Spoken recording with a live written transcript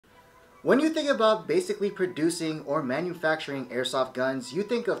When you think about basically producing or manufacturing airsoft guns, you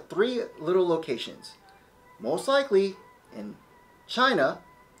think of three little locations. Most likely in China,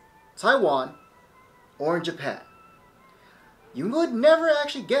 Taiwan, or in Japan. You would never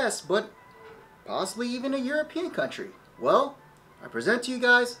actually guess, but possibly even a European country. Well, I present to you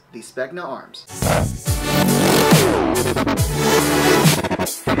guys the Specna Arms.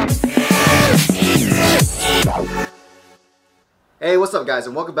 Hey, what's up guys,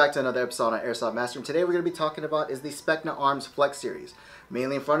 and welcome back to another episode on Airsoft Master. And today we're going to be talking about is the Specna Arms Flex Series.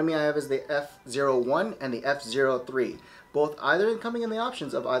 Mainly in front of me I have is the F01 and the F03. Both either coming in the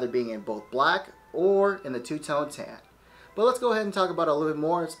options of either being in both black or in the two-tone tan. But let's go ahead and talk about it a little bit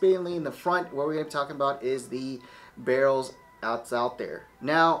more. It's mainly in the front. What we're going to be talking about is the barrels out there.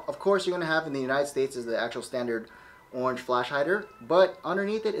 Now, of course, you're going to have in the United States is the actual standard orange flash hider, but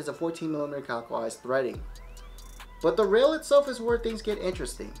underneath it is a 14mm calcalized threading. But the rail itself is where things get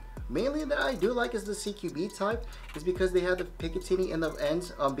interesting. Mainly that I do like is the CQB type, is because they have the Picatinny in the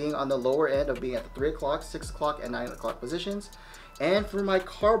ends being on the lower end of being at the 3 o'clock, 6 o'clock, and 9 o'clock positions. And for my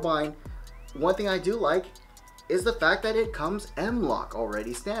carbine, one thing I do like is the fact that it comes M-LOK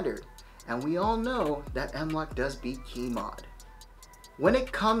already standard. And we all know that M-LOK does beat key mod. When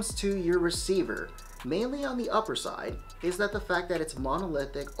it comes to your receiver, mainly on the upper side, is that the fact that it's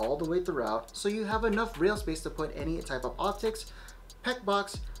monolithic all the way throughout, so you have enough rail space to put any type of optics, PEC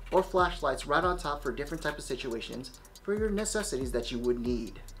box, or flashlights right on top for different type of situations for your necessities that you would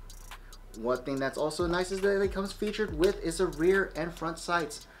need. One thing that's also nice is that it comes featured with is a rear and front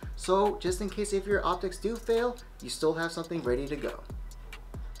sights. So just in case if your optics do fail, you still have something ready to go.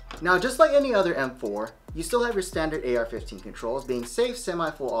 Now, just like any other M4, you still have your standard AR-15 controls, being safe,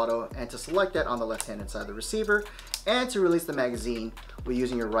 semi-full auto, and to select that on the left-hand side of the receiver, and to release the magazine with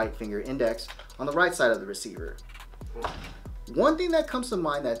using your right finger index on the right side of the receiver. One thing that comes to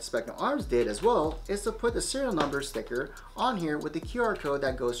mind that Specna Arms did as well is to put the serial number sticker on here with the QR code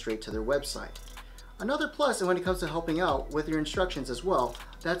that goes straight to their website. Another plus when it comes to helping out with your instructions as well,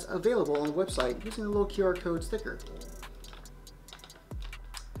 that's available on the website using the little QR code sticker.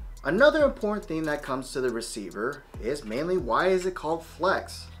 Another important thing that comes to the receiver is mainly why is it called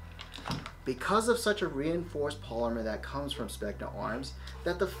Flex? Because of such a reinforced polymer that comes from Specna Arms,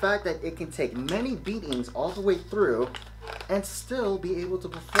 that the fact that it can take many beatings all the way through and still be able to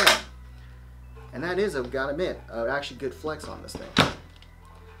perform. And that is, I've got to admit, actually good flex on this thing.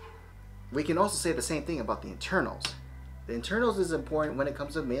 We can also say the same thing about the internals. The internals is important when it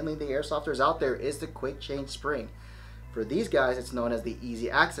comes to mainly the airsofters out there is the quick change spring. For these guys, it's known as the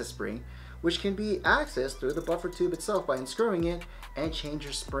easy access spring, which can be accessed through the buffer tube itself by unscrewing it and change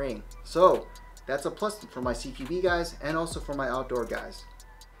your spring. So that's a plus for my CQB guys and also for my outdoor guys.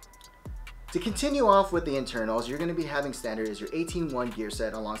 To continue off with the internals, you're going to be having standard as your 18-1 gear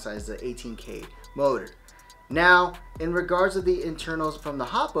set alongside the 18K motor. Now, in regards to the internals from the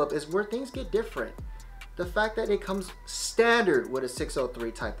hop-up is where things get different. The fact that it comes standard with a 603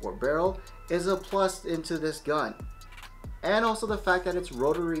 Type 4 barrel is a plus into this gun. And also the fact that it's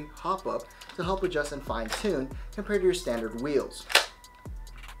rotary hop-up to help adjust and fine-tune compared to your standard wheels.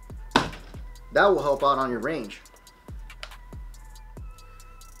 That will help out on your range.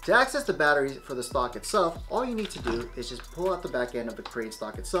 To access the battery for the stock itself, all you need to do is just pull out the back end of the crane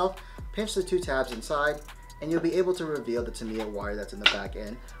stock itself, pinch the two tabs inside, and you'll be able to reveal the Tamiya wire that's in the back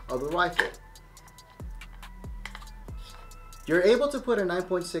end of the rifle. You're able to put a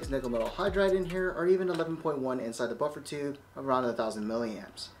 9.6 nickel metal hydride in here, or even 11.1 inside the buffer tube, around 1000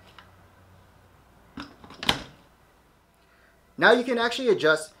 milliamps. Now you can actually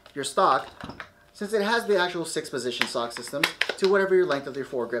adjust your stock, since it has the actual 6-position stock system, to whatever your length of your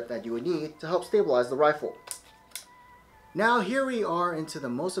foregrip that you would need to help stabilize the rifle. Now here we are into the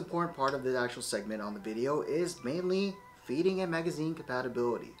most important part of the actual segment on the video, is mainly feeding and magazine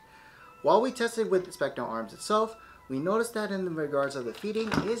compatibility. While we tested with the Specna Arms itself, we noticed that in regards of the feeding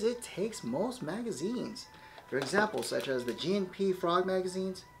is it takes most magazines. For example, such as the GNP Frog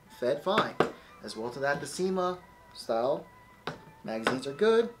magazines, fed fine. As well to that, the SEMA style magazines are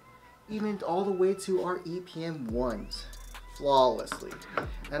good, even all the way to our EPM 1s, flawlessly.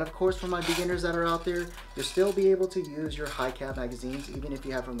 And of course, for my beginners that are out there, you'll still be able to use your high cap magazines, even if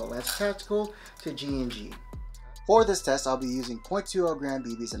you have from the Lance Tactical to G&G. For this test, I'll be using 0.20 gram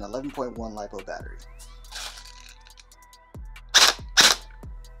BBs and 11.1 LiPo battery.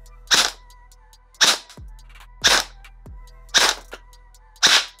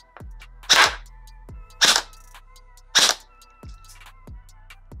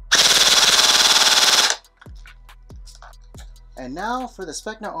 And now for the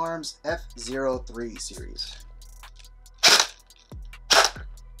Specna Arms F03 series.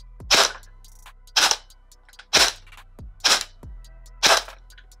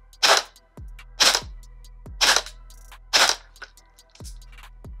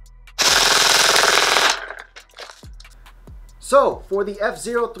 So for the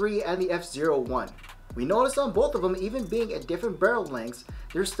F03 and the F01, we noticed on both of them, even being at different barrel lengths,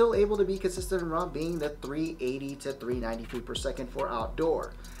 they're still able to be consistent around being the 380 to 390 feet per second for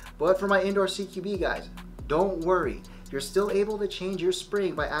outdoor. But for my indoor CQB guys, don't worry. You're still able to change your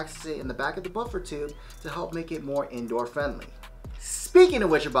spring by accessing it in the back of the buffer tube to help make it more indoor friendly. Speaking of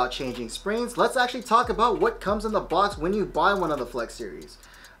which about changing springs, let's actually talk about what comes in the box when you buy one of the Flex series.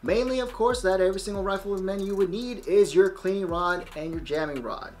 Mainly, of course, that every single rifleman you would need is your cleaning rod and your jamming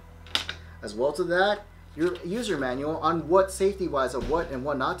rod. As well to that, your user manual on what safety-wise of what and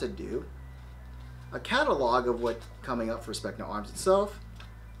what not to do, a catalog of what's coming up for Specna Arms itself,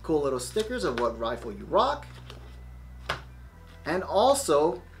 cool little stickers of what rifle you rock, and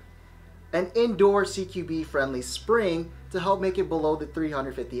also an indoor CQB friendly spring to help make it below the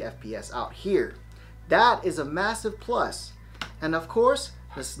 350 FPS out here. That is a massive plus. And of course,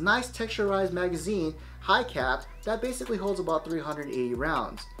 this nice texturized magazine, high cap, that basically holds about 380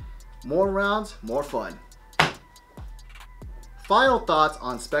 rounds. More rounds, more fun. Final thoughts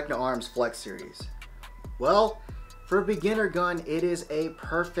on Specna Arms Flex series. Well, for a beginner gun, it is a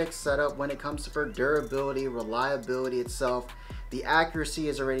perfect setup when it comes to for durability, reliability itself. The accuracy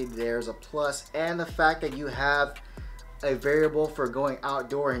is already there as a plus, and the fact that you have a variable for going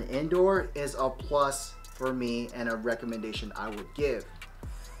outdoor and indoor is a plus for me and a recommendation I would give.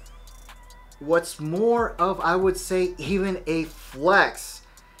 What's more of, I would say, even a flex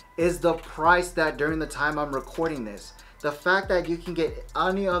is the price that during the time I'm recording this. The fact that you can get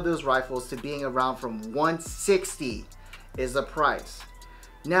any of those rifles to being around from 160 is the price.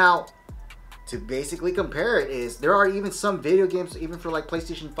 Now, to basically compare it is, there are even some video games, even for like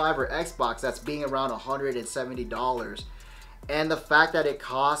PlayStation 5 or Xbox, that's being around $170. And the fact that it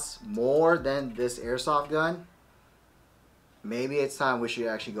costs more than this airsoft gun, maybe it's time we should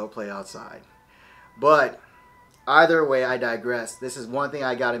actually go play outside. But either way, I digress. This is one thing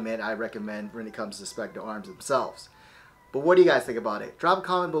I gotta admit I recommend when it comes to Specna Arms themselves. But what do you guys think about it? Drop a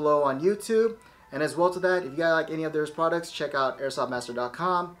comment below on YouTube. And as well to that, if you guys like any of their products, check out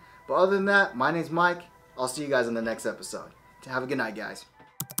airsoftmaster.com. But other than that, my name's Mike. I'll see you guys in the next episode. Have a good night, guys.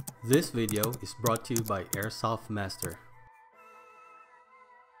 This video is brought to you by Airsoft Master.